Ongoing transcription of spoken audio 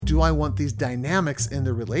Do I want these dynamics in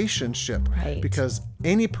the relationship? Right. Because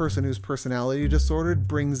any person who's personality disordered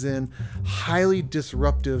brings in highly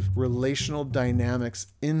disruptive relational dynamics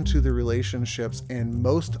into the relationships, and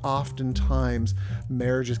most oftentimes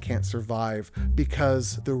marriages can't survive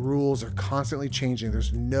because the rules are constantly changing.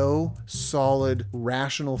 There's no solid,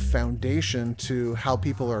 rational foundation to how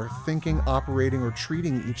people are thinking, operating, or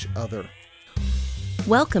treating each other.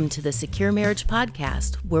 Welcome to the Secure Marriage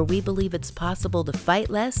Podcast, where we believe it's possible to fight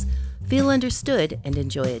less, feel understood, and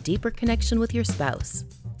enjoy a deeper connection with your spouse.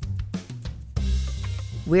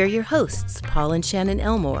 We're your hosts, Paul and Shannon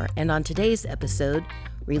Elmore, and on today's episode,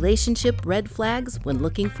 Relationship Red Flags When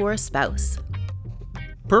Looking for a Spouse.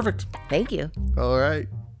 Perfect. Thank you. All right.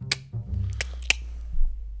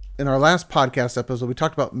 In our last podcast episode, we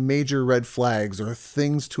talked about major red flags or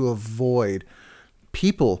things to avoid,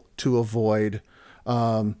 people to avoid,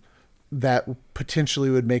 that potentially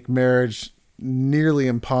would make marriage nearly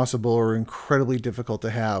impossible or incredibly difficult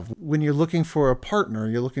to have. When you're looking for a partner,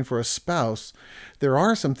 you're looking for a spouse, there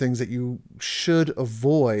are some things that you should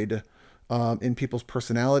avoid in people's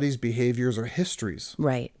personalities, behaviors, or histories.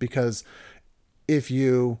 Right. Because if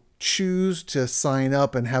you choose to sign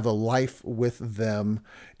up and have a life with them,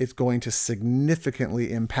 it's going to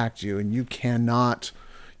significantly impact you, and you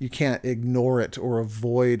can't ignore it or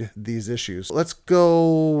avoid these issues. Let's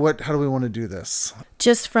go. How do we want to do this?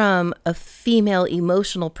 Just from a female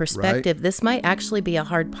emotional perspective, This might actually be a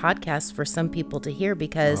hard podcast for some people to hear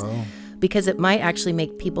because it might actually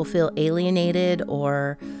make people feel alienated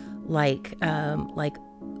or like,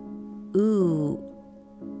 ooh,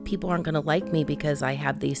 people aren't going to like me because I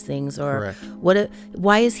have these things, or correct.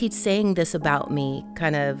 Why is he saying this about me?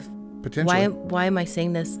 Kind of. Potentially. Why am I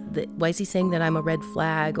saying this? Why is he saying that I'm a red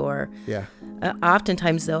flag? Or yeah.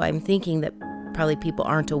 Oftentimes, though, I'm thinking that probably people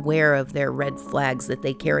aren't aware of their red flags that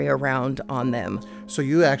they carry around on them. So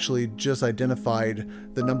you actually just identified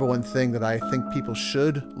the number one thing that I think people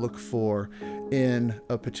should look for in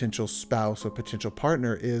a potential spouse or potential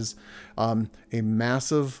partner is a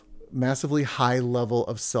massively high level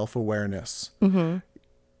of self-awareness. Mm-hmm.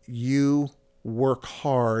 You work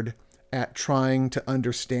hard at trying to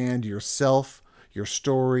understand yourself, your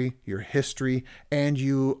story, your history, and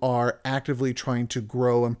you are actively trying to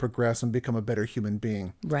grow and progress and become a better human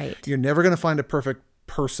being. Right. You're never going to find a perfect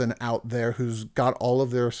person out there who's got all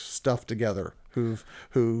of their stuff together,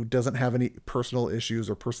 who doesn't have any personal issues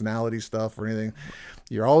or personality stuff or anything.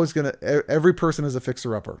 You're always every person is a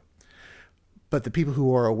fixer-upper. But the people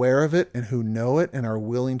who are aware of it and who know it and are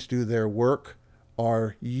willing to do their work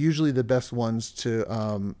are usually the best ones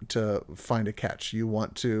to find a catch. You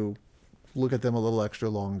want to look at them a little extra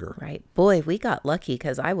longer. Right. Boy, we got lucky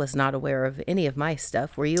because I was not aware of any of my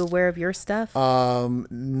stuff. Were you aware of your stuff?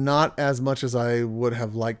 Not as much as I would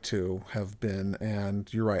have liked to have been. And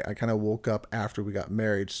you're right. I kind of woke up after we got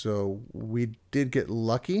married. So we did get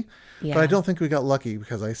lucky. Yeah. But I don't think we got lucky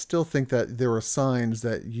because I still think that there were signs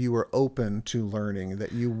that you were open to learning,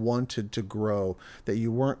 that you wanted to grow, that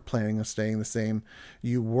you weren't planning on staying the same.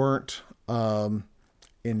 You weren't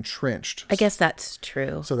entrenched. I guess that's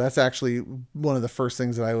true. So that's actually one of the first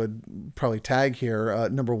things that I would probably tag here.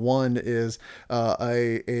 Number one is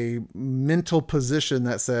a mental position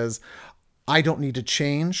that says, I don't need to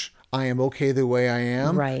change. I am okay the way I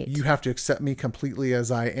am. Right. You have to accept me completely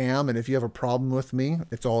as I am. And if you have a problem with me,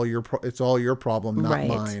 it's all your problem, not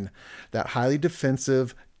mine. That highly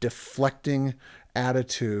defensive, deflecting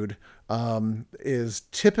attitude is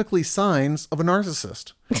typically signs of a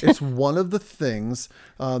narcissist. It's one of the things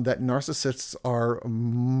that narcissists are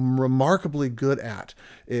remarkably good at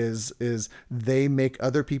is they make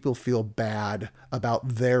other people feel bad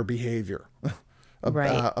about their behavior.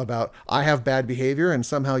 About I have bad behavior and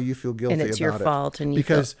somehow you feel guilty about it. And it's your fault. And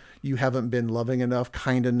because you haven't been loving enough,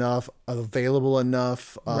 kind enough, available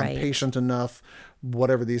enough, patient enough,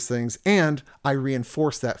 whatever these things. And I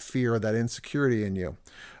reinforce that fear, that insecurity in you.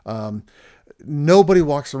 Nobody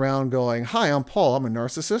walks around going, hi, I'm Paul. I'm a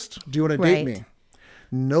narcissist. Do you want to date me?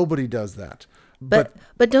 Nobody does that. But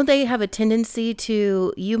don't they have a tendency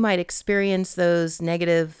to, you might experience those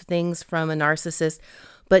negative things from a narcissist,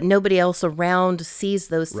 but nobody else around sees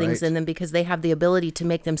those things in them because they have the ability to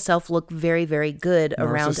make themselves look very, very good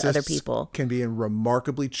around other people. Can be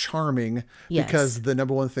remarkably charming because the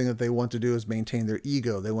number one thing that they want to do is maintain their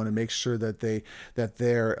ego. They want to make sure that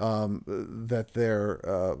their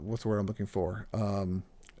what's the word I'm looking for?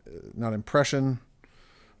 Not impression.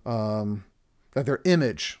 That their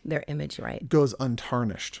image, right, goes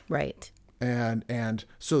untarnished. Right. And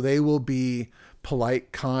so they will be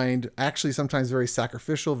polite, kind, actually sometimes very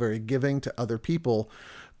sacrificial, very giving to other people.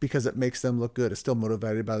 because it makes them look good. It's still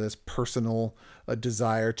motivated by this personal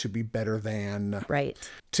desire to be better than. Right.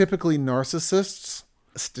 Typically, narcissists,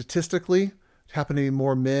 statistically, happen to be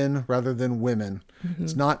more men rather than women. Mm-hmm.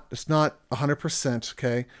 It's not 100%,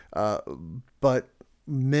 okay? But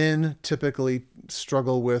men typically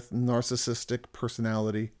struggle with narcissistic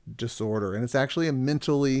personality disorder, and it's actually a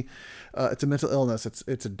mental illness.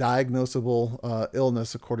 It's a diagnosable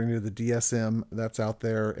illness according to the DSM that's out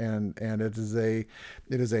there, and it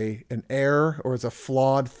is an error, or it's a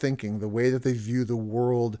flawed thinking. The way that they view the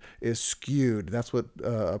world is skewed. That's what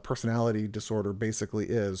a personality disorder basically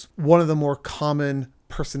is. One of the more common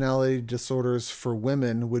personality disorders for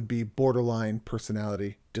women would be borderline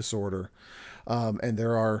personality disorder. And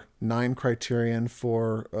there are 9 criterion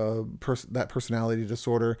for that personality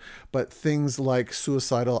disorder, but things like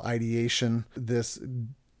suicidal ideation, this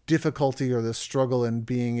difficulty or the struggle in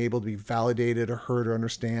being able to be validated or heard or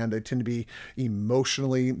understand. They tend to be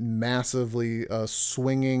emotionally massively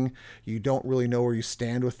swinging. You don't really know where you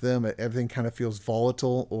stand with them. Everything kind of feels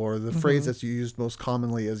volatile, or the phrase that's used most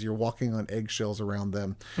commonly is you're walking on eggshells around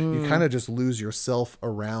them. You kind of just lose yourself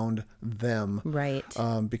around them. Right.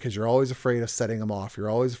 Because you're always afraid of setting them off. You're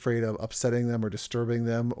always afraid of upsetting them or disturbing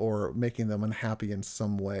them or making them unhappy in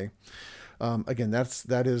some way. Again,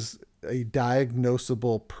 that is a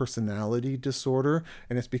diagnosable personality disorder,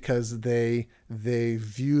 and it's because they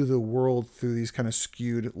view the world through these kind of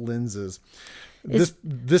skewed lenses. This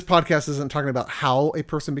podcast isn't talking about how a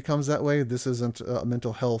person becomes that way. This isn't a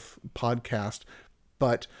mental health podcast,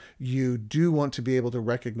 but you do want to be able to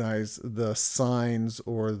recognize the signs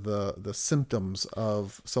or the symptoms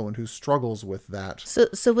of someone who struggles with that.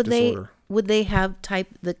 So would disorder. Would they have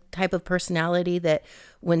the type of personality that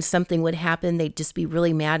when something would happen, they'd just be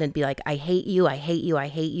really mad and be like, I hate you, I hate you, I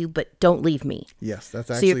hate you, but don't leave me? Yes, that's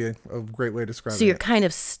actually a great way to describe it. So you're kind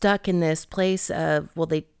of stuck in this place of, well,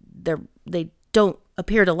 they don't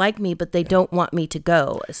appear to like me, but they don't want me to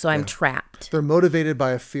go, so I'm trapped. They're motivated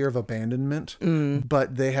by a fear of abandonment,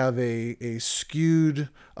 but they have a skewed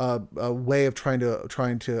way of trying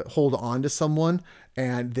to hold on to someone,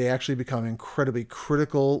 and they actually become incredibly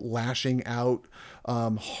critical, lashing out,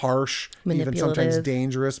 harsh, even sometimes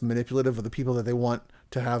dangerous, manipulative of the people that they want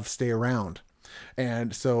to have stay around.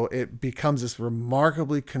 And so it becomes this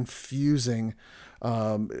remarkably confusing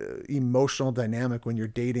emotional dynamic when you're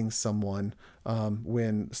dating someone,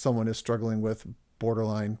 when someone is struggling with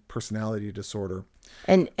borderline personality disorder.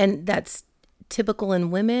 And that's typical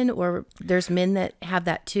in women, or there's men that have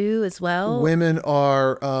that too as well? Women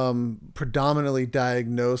are predominantly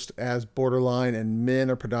diagnosed as borderline, and men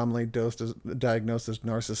are predominantly diagnosed as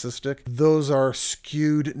narcissistic. Those are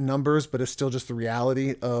skewed numbers, but it's still just the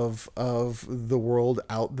reality of the world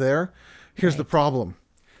out there. Here's the problem.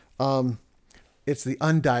 It's the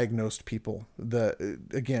undiagnosed people.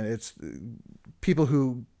 It's people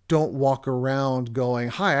who don't walk around going,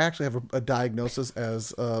 hi, I actually have a diagnosis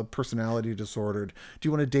as personality disordered. Do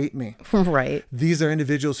you want to date me? Right. These are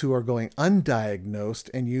individuals who are going undiagnosed,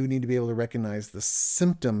 and you need to be able to recognize the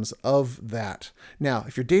symptoms of that. Now,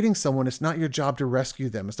 if you're dating someone, it's not your job to rescue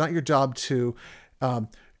them. It's not your job to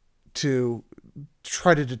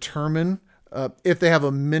try to determine if they have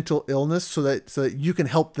a mental illness so that you can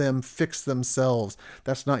help them fix themselves.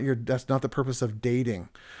 That's not the purpose of dating.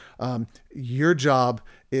 Your job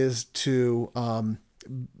is to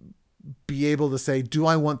be able to say, do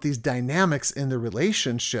I want these dynamics in the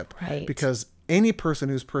relationship? Right. Because any person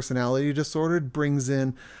who's personality disordered brings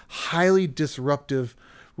in highly disruptive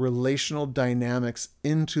relational dynamics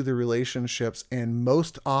into the relationships, and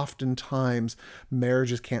most oftentimes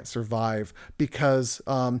marriages can't survive because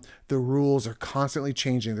the rules are constantly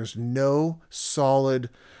changing. There's no solid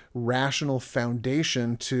rational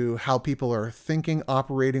foundation to how people are thinking,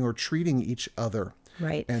 operating, or treating each other.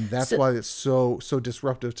 Right. And that's why it's so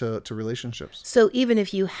disruptive to relationships. So even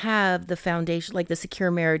if you have the foundation, like the secure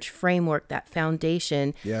marriage framework, that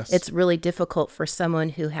foundation, yes, it's really difficult for someone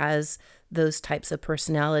who has those types of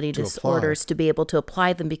personality disorders to be able to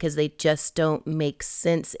apply them, because they just don't make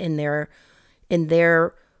sense in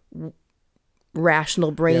their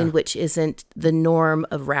rational brain, which isn't the norm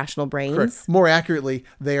of rational brains. Correct. More accurately,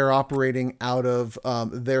 they are operating out of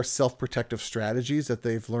their self-protective strategies that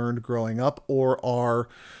they've learned growing up, or are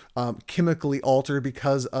chemically altered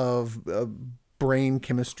because of brain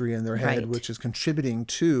chemistry in their head, which is contributing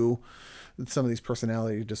to some of these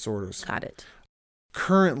personality disorders. Got it.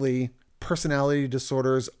 Currently, personality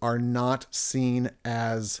disorders are not seen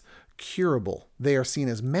as curable. They are seen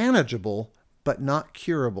as manageable, but not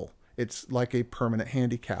curable. It's like a permanent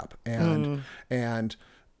handicap. And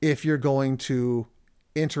if you're going to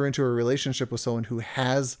enter into a relationship with someone who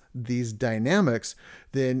has these dynamics,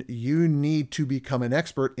 then you need to become an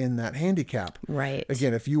expert in that handicap. Right.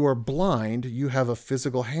 Again, if you are blind, you have a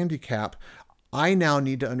physical handicap. I now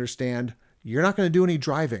need to understand you're not going to do any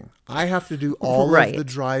driving. I have to do all of the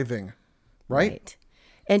driving. Right?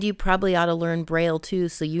 And you probably ought to learn Braille too,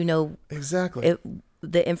 so you know exactly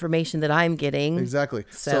the information that I'm getting. Exactly.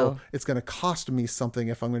 So it's going to cost me something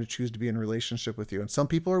if I'm going to choose to be in a relationship with you. And some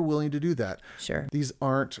people are willing to do that. Sure. These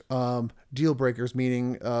aren't deal breakers,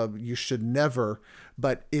 meaning you should never.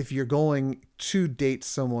 But if you're going to date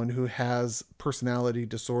someone who has personality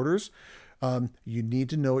disorders, you need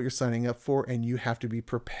to know what you're signing up for, and you have to be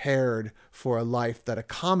prepared for a life that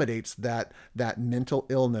accommodates that mental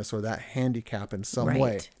illness or that handicap in some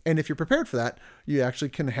way. And if you're prepared for that, you actually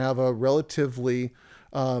can have a relatively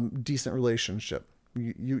decent relationship.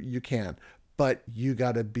 You can, but you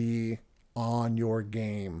got to be on your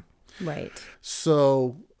game. Right.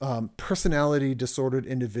 So personality disordered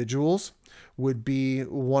individuals would be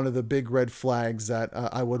one of the big red flags that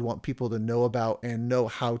I would want people to know about and know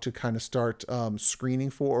how to kind of start screening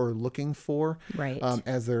for or looking for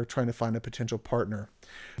as they're trying to find a potential partner.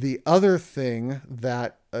 The other thing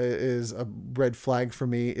that is a red flag for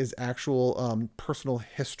me is actual personal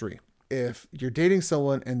history. If you're dating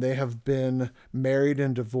someone and they have been married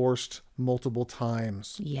and divorced multiple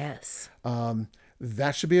times. Yes.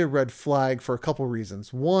 That should be a red flag for a couple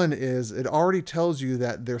reasons. One is it already tells you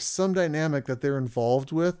that there's some dynamic that they're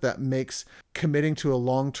involved with that makes committing to a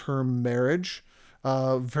long-term marriage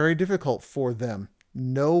very difficult for them.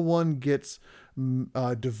 No one gets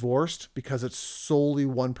divorced because it's solely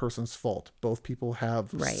one person's fault. Both people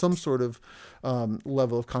have some sort of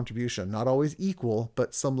level of contribution, not always equal,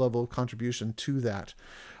 but some level of contribution to that.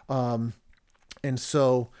 And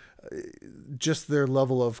so just their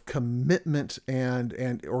level of commitment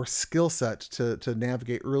and or skill set to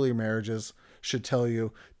navigate earlier marriages should tell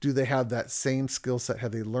you, do they have that same skill set?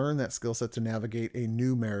 Have they learned that skill set to navigate a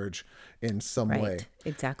new marriage in some way?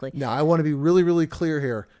 Exactly. Now, I want to be really, really clear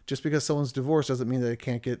here. Just because someone's divorced doesn't mean that they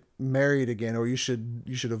can't get married again, or you should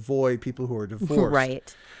avoid people who are divorced.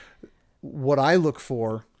 Right. What I look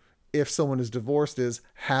for if someone is divorced is,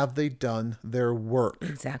 have they done their work?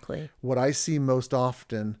 Exactly. What I see most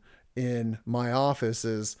often in my office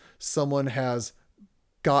is someone has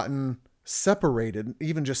gotten separated,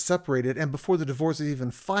 even just separated, and before the divorce is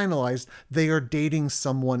even finalized, they are dating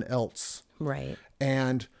someone else. Right.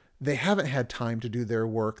 And they haven't had time to do their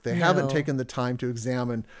work. They haven't taken the time to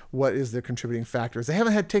examine what is their contributing factors. They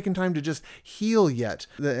haven't had taken time to just heal yet.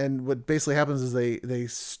 And what basically happens is they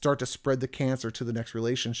start to spread the cancer to the next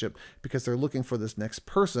relationship because they're looking for this next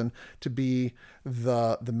person to be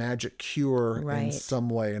the magic cure in some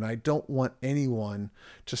way. And I don't want anyone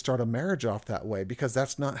to start a marriage off that way because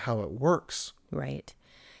that's not how it works. Right.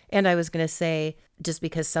 And I was going to say, just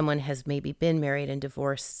because someone has maybe been married and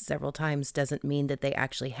divorced several times doesn't mean that they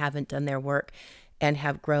actually haven't done their work and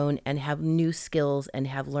have grown and have new skills and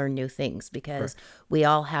have learned new things, because we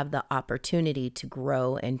all have the opportunity to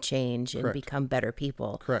grow and change and become better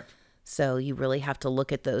people. Correct. So you really have to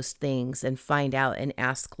look at those things and find out and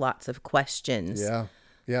ask lots of questions. Yeah.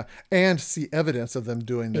 Yeah. And see evidence of them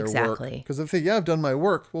doing their work. Because if they say, I've done my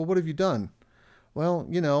work. Well, what have you done? Well,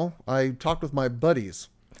 I talked with my buddies.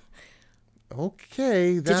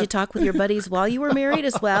 Okay. Did you talk with your buddies while you were married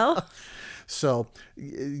as well? So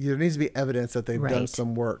there needs to be evidence that they've done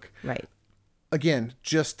some work. Right. Again,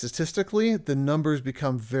 just statistically, the numbers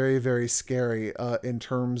become very, very scary in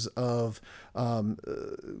terms of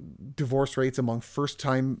divorce rates among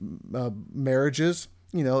first-time marriages.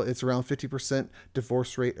 It's around 50%.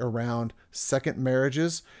 Divorce rate around second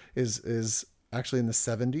marriages is actually in the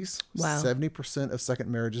 70s. Wow. 70% of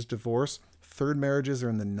second marriages divorce. Third marriages are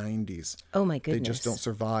in the 90s. Oh my goodness. They just don't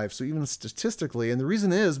survive. So even statistically, and the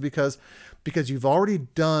reason is because you've already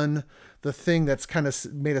done the thing that's kind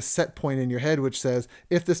of made a set point in your head, which says,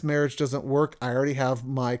 if this marriage doesn't work, I already have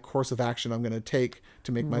my course of action I'm going to take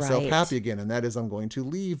to make myself happy again. And that is, I'm going to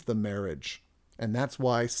leave the marriage. And that's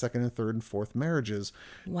why second and third and fourth marriages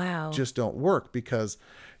just don't work, because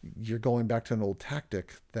you're going back to an old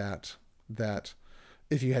tactic that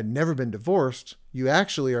if you had never been divorced, you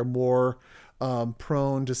actually are more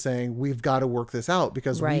prone to saying, we've got to work this out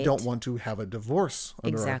because we don't want to have a divorce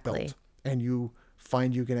under our belt. And you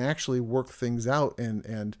find you can actually work things out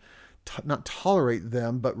and not tolerate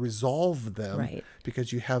them, but resolve them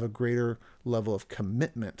because you have a greater level of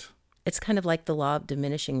commitment. It's kind of like the law of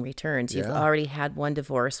diminishing returns. You've already had one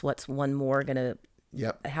divorce. What's one more going to...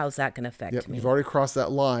 How's that going to affect me? You've already crossed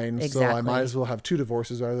that line, so I might as well have two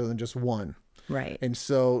divorces rather than just one. Right. And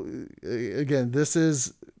so, again, this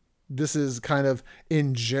is this is kind of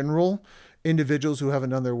in general, individuals who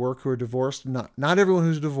haven't done their work, who are divorced. Not everyone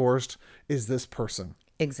who's divorced is this person.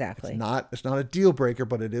 Exactly. It's not a deal breaker,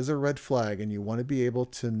 but it is a red flag, and you want to be able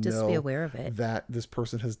to just be aware of it, that this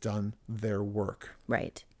person has done their work.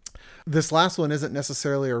 Right. This last one isn't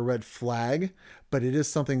necessarily a red flag, but it is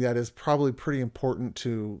something that is probably pretty important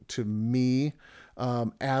to me,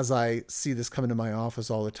 as I see this come into my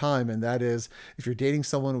office all the time. And that is if you're dating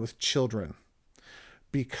someone with children,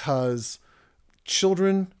 because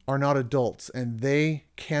children are not adults and they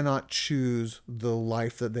cannot choose the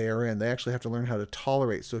life that they are in. They actually have to learn how to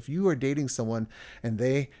tolerate. So if you are dating someone and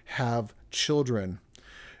they have children,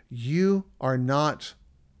 you are not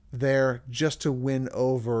there just to win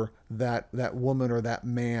over that woman or that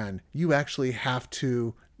man. You actually have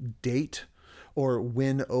to date or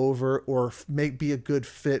win over or be a good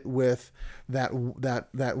fit with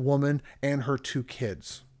that woman and her 2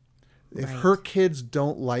 kids. If her kids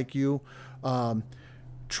don't like you,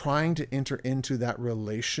 trying to enter into that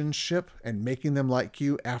relationship and making them like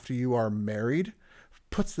you after you are married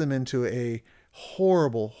puts them into a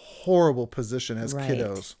horrible position as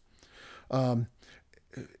kiddos.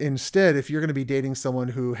 Instead, if you're going to be dating someone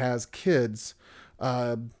who has kids,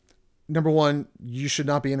 number one, you should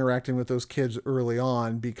not be interacting with those kids early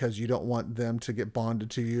on because you don't want them to get bonded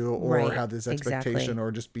to you or have this expectation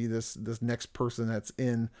or just be this next person that's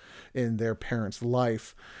in their parents'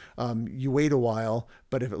 life. You wait a while,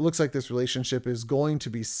 but if it looks like this relationship is going to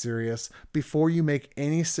be serious, before you make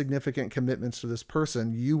any significant commitments to this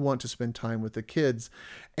person, you want to spend time with the kids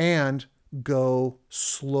and go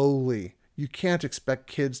slowly. You can't expect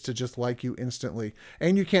kids to just like you instantly.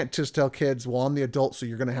 And you can't just tell kids, well, I'm the adult, so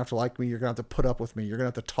you're going to have to like me. You're going to have to put up with me. You're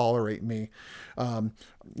going to have to tolerate me. I'm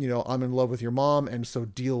in love with your mom, and so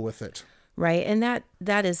deal with it. Right. And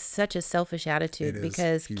that is such a selfish attitude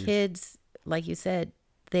because kids, like you said,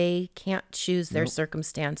 they can't choose their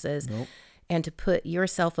circumstances. Nope. And to put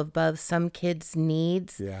yourself above some kids'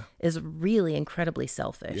 needs is really incredibly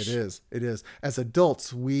selfish. It is. As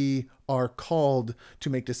adults, we are called to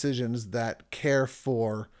make decisions that care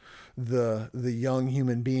for the young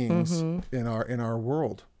human beings in our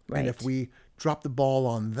world. Right. And if we drop the ball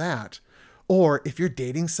on that, or if you're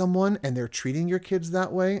dating someone and they're treating your kids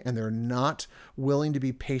that way and they're not willing to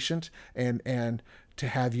be patient and to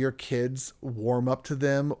have your kids warm up to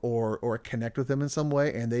them or connect with them in some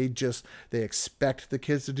way, and they expect the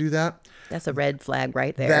kids to do that. That's a red flag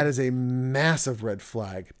right there. That is a massive red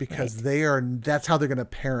flag because that's how they're going to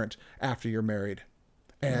parent after you're married.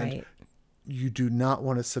 And you do not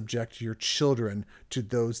want to subject your children to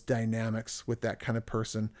those dynamics with that kind of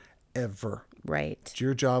person ever. Right. It's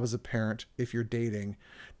your job as a parent, if you're dating,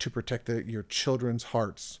 to protect your children's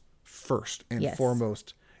hearts first and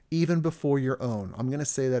foremost, even before your own. I'm going to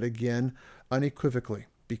say that again unequivocally.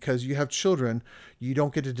 Because you have children, you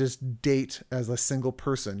don't get to just date as a single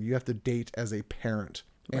person. You have to date as a parent.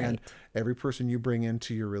 Right. And every person you bring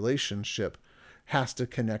into your relationship has to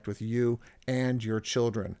connect with you and your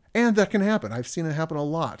children. And that can happen. I've seen it happen a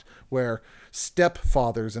lot where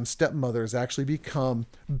stepfathers and stepmothers actually become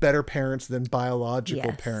better parents than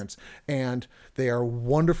biological parents. And they are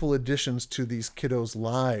wonderful additions to these kiddos'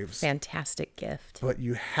 lives. Fantastic gift. But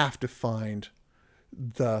you have to find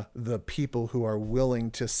the people who are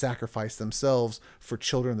willing to sacrifice themselves for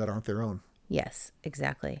children that aren't their own. Yes,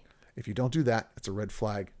 exactly. If you don't do that, it's a red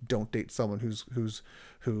flag. Don't date someone who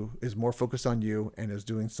is more focused on you and is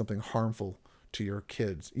doing something harmful to your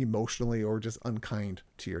kids, emotionally or just unkind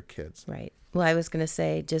to your kids. Right. Well, I was going to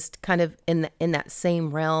say, just kind of in that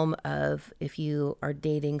same realm of if you are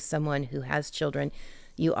dating someone who has children,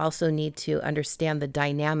 you also need to understand the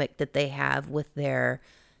dynamic that they have with their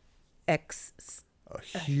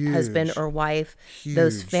husband or wife,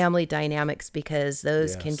 those family dynamics, because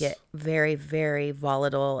those can get very, very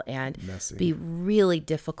volatile and messy. Be really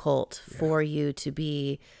difficult for you to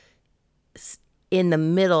be in the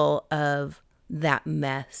middle of that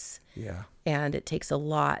mess. Yeah. And it takes a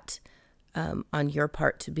lot on your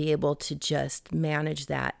part to be able to just manage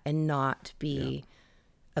that and not be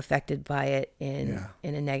affected by it in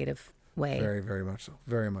a negative way. Very, very much so.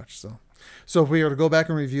 Very much so. So if we are to go back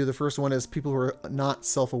and review, the first one is people who are not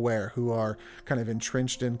self-aware, who are kind of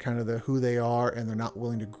entrenched in kind of who they are and they're not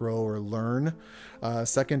willing to grow or learn.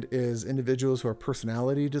 Second is individuals who are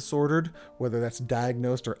personality disordered, whether that's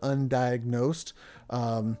diagnosed or undiagnosed.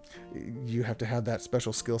 You have to have that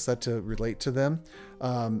special skill set to relate to them.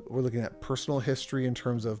 We're looking at personal history in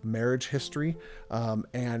terms of marriage history,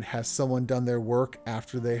 and has someone done their work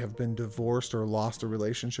after they have been divorced or lost a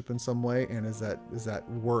relationship in some way, and is there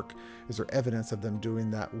evidence of them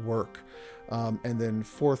doing that work? And then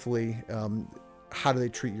fourthly, how do they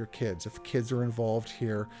treat your kids? If kids are involved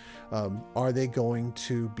here, are they going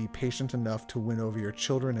to be patient enough to win over your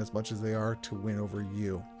children as much as they are to win over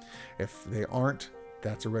you? If they aren't,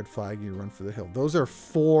 that's a red flag. You run for the hill. Those are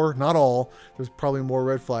 4, not all. There's probably more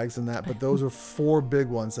red flags than that, but those are 4 big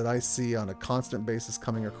ones that I see on a constant basis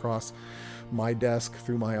coming across my desk,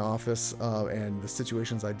 through my office, and the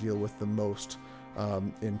situations I deal with the most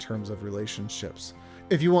in terms of relationships.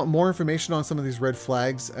 If you want more information on some of these red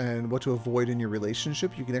flags and what to avoid in your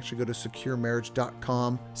relationship, you can actually go to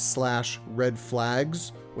securemarriage.com/red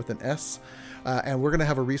flags with an S. And we're going to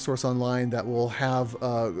have a resource online that will have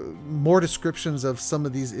more descriptions of some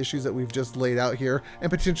of these issues that we've just laid out here,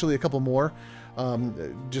 and potentially a couple more,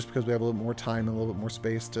 just because we have a little more time and a little bit more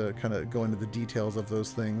space to kind of go into the details of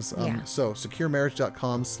those things. So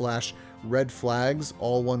securemarriage.com/red flags,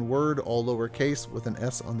 all one word, all lowercase with an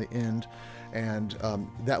S on the end. And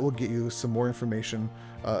that will get you some more information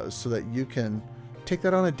so that you can take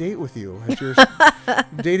that on a date with you. If you're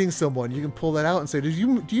dating someone, you can pull that out and say, do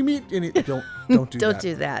you meet any? Don't do that. Don't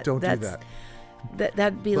do that. Don't do that.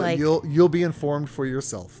 That'd be like, you'll be informed for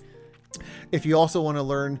yourself. If you also want to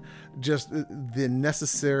learn just the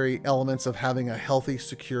necessary elements of having a healthy,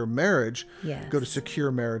 secure marriage, go to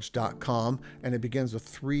securemarriage.com, and it begins with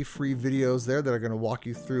 3 free videos there that are going to walk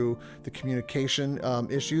you through the communication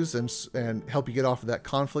issues and help you get off of that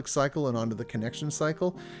conflict cycle and onto the connection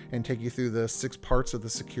cycle, and take you through the 6 parts of the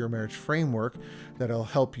secure marriage framework that'll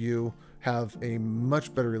help you have a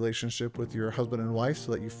much better relationship with your husband and wife,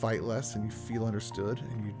 so that you fight less and you feel understood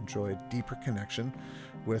and you enjoy a deeper connection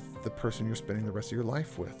with the person you're spending the rest of your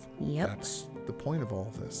life with. That's the point of all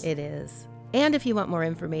of this. It is. And if you want more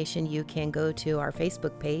information, you can go to our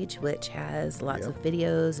Facebook page, which has lots of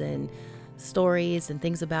videos and stories and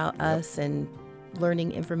things about us and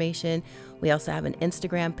learning information. We also have an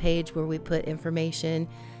Instagram page where we put information.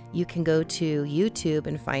 You can go to YouTube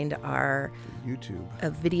and find our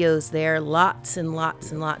videos there. Lots and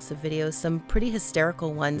lots and lots of videos. Some pretty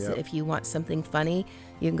hysterical ones. If you want something funny,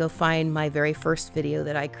 you can go find my very first video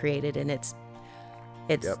that I created, and it's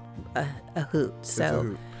a hoot.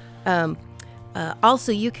 So,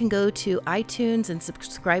 also you can go to iTunes and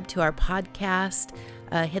subscribe to our podcast.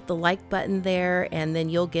 Hit the like button there, and then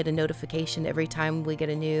you'll get a notification every time we get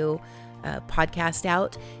a new podcast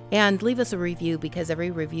out. And leave us a review, because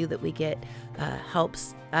every review that we get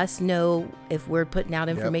helps us know if we're putting out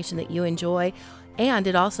information that you enjoy, and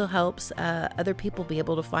it also helps other people be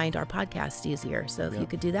able to find our podcast easier. So if you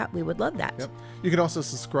could do that, we would love that. You can also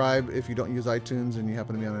subscribe if you don't use iTunes and you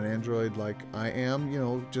happen to be on an Android like I am.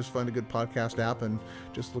 Just find a good podcast app and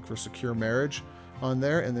just look for Secure Marriage on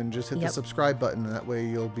there, and then just hit the subscribe button, and that way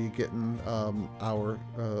you'll be getting our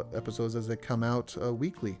episodes as they come out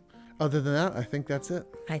weekly. Other than that, I think that's it.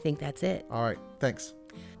 All right. Thanks.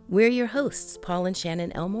 We're your hosts, Paul and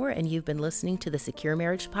Shannon Elmore, and you've been listening to the Secure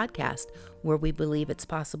Marriage Podcast, where we believe it's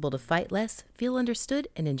possible to fight less, feel understood,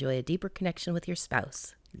 and enjoy a deeper connection with your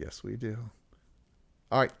spouse. Yes, we do.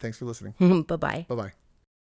 All right. Thanks for listening. Bye-bye. Bye-bye.